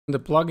The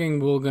plugin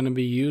we're going to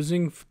be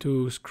using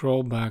to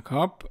scroll back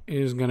up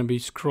is going to be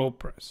scroll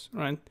press,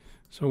 right?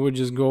 So we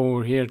just go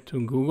over here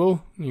to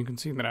Google. You can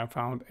see that I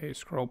found a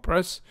scroll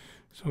press.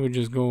 So we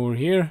just go over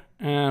here,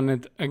 and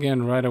it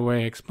again right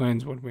away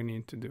explains what we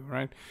need to do,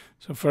 right?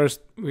 So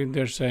first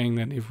they're saying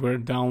that if we're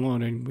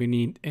downloading, we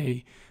need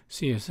a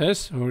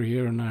CSS over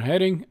here in our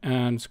heading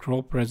and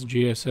scroll press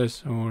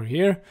GSS over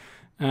here.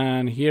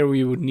 And here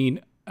we would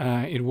need,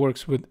 it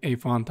works with a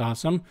font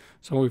awesome.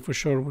 So we for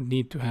sure would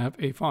need to have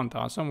a font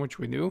awesome, which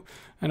we do.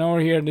 And over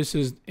here, this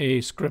is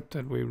a script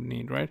that we would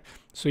need, right?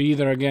 So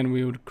either again,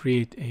 we would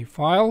create a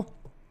file,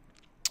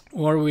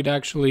 or we'd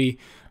actually,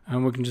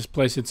 we can just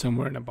place it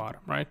somewhere in the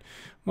bottom, right?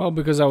 Well,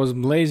 because I was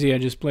lazy, I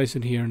just placed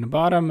it here in the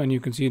bottom, and you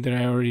can see that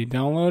I already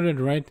downloaded,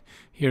 right?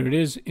 Here it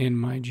is in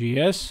my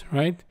GS,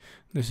 right?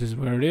 This is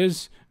where it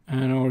is.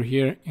 And over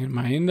here in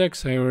my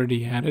index, I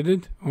already added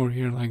it over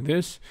here like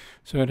this.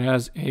 So it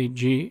has a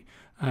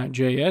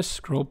JS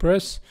scroll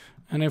press.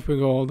 And if we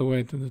go all the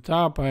way to the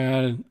top, I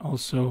added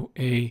also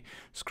a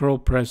scroll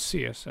press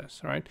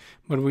CSS, right?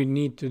 What we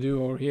need to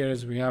do over here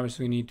is we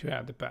obviously need to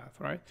add the path,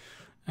 right?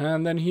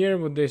 And then here,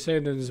 what they say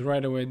that is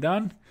right away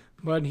done,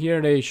 but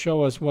here they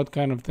show us what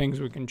kind of things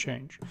we can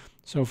change.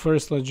 So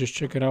first, let's just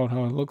check it out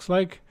how it looks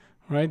like,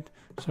 right?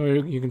 So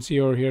you can see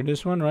over here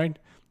this one, right?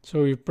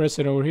 So you press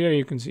it over here,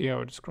 you can see how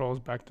it scrolls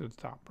back to the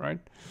top, right?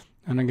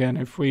 And again,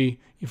 if we're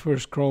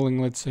scrolling,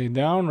 let's say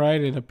down,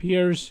 right, it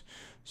appears.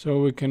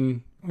 So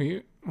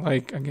we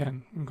like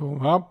again go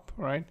up,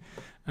 right?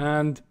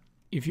 And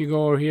if you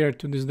go over here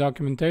to this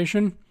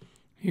documentation,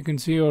 you can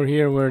see over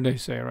here where they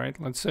say, right?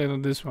 Let's say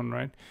that this one,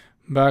 right?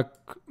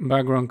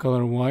 Background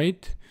color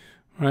white,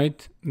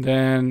 right?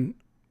 Then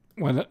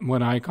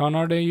what icon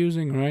are they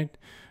using, right?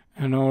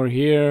 And over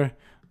here,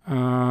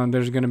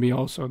 there's going to be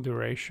also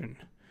duration.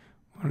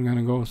 We're going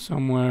to go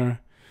somewhere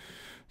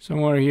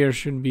here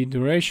should be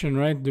duration,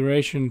 right?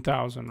 Duration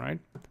 1000, right?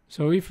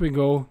 So if we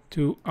go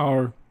to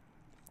our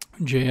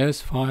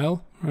JS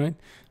file, right?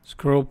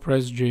 Scroll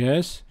press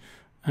JS,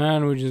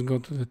 and we just go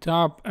to the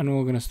top, and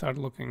we're going to start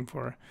looking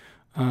for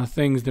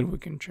things that we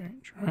can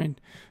change, right?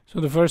 So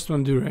the first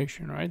one,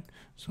 duration, right?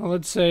 So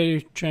let's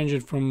say change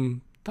it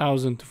from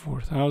 1000 to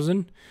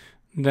 4000.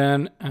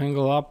 Then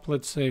angle up,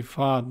 let's say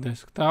font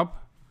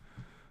desktop,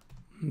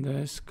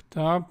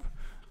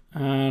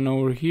 and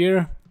over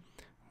here,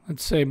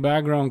 let's say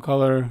background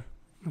color,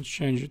 let's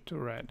change it to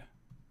red,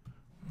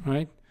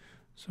 right?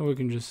 So we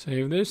can just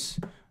save this,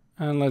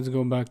 and let's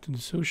go back to the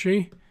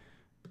sushi,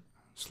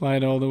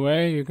 slide all the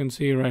way. You can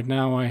see right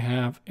now I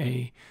have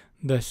a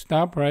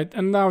desktop, right?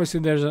 And obviously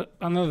there's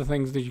another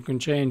things that you can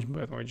change,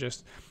 but we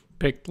just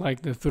picked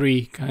like the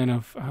three kind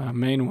of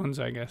main ones,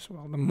 I guess.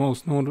 Well, the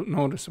most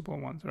noticeable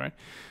ones, right?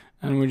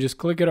 And we just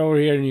click it over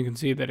here, and you can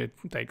see that it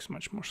takes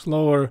much more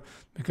slower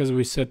because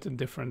we set a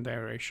different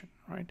duration,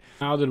 right?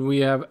 Now that we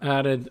have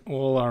added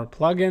all our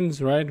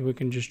plugins, right, we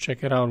can just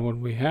check it out what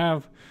we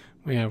have.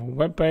 We have a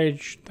web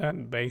page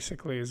that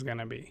basically is going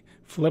to be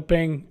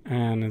flipping,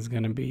 and it's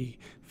going to be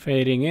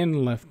fading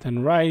in left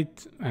and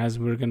right as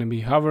we're going to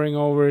be hovering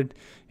over it.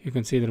 You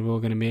can see that we're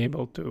going to be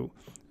able to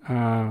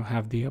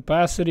have the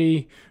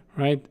opacity,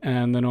 right?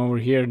 And then over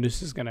here,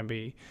 this is going to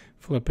be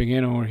flipping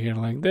in over here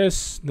like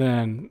this.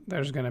 Then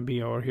there's going to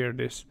be over here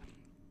this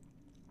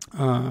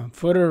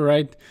footer,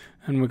 right?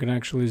 And we can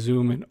actually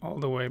zoom it all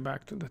the way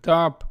back to the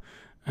top.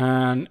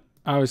 And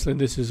obviously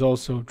this is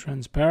also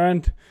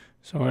transparent.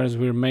 So as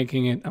we're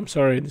making it, I'm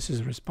sorry, this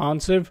is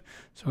responsive.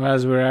 So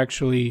as we're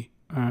actually,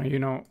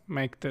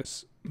 make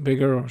this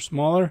bigger or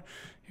smaller,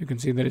 you can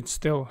see that it's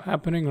still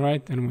happening,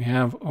 right? And we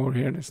have over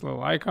here this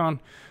little icon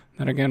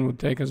that again would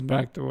take us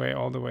back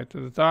all the way to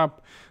the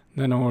top.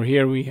 Then over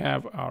here we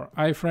have our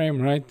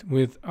iframe, right,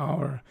 with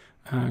our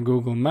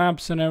Google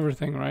Maps and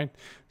everything, right?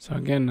 So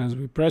again, as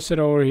we press it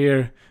over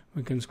here,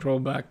 we can scroll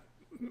back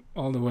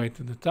all the way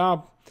to the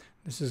top.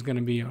 This is going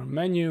to be our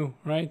menu,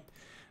 right?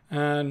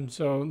 And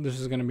so this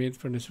is going to be it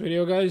for this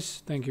video,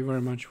 guys. Thank you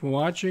very much for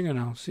watching, and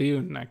I'll see you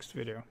in the next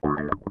video.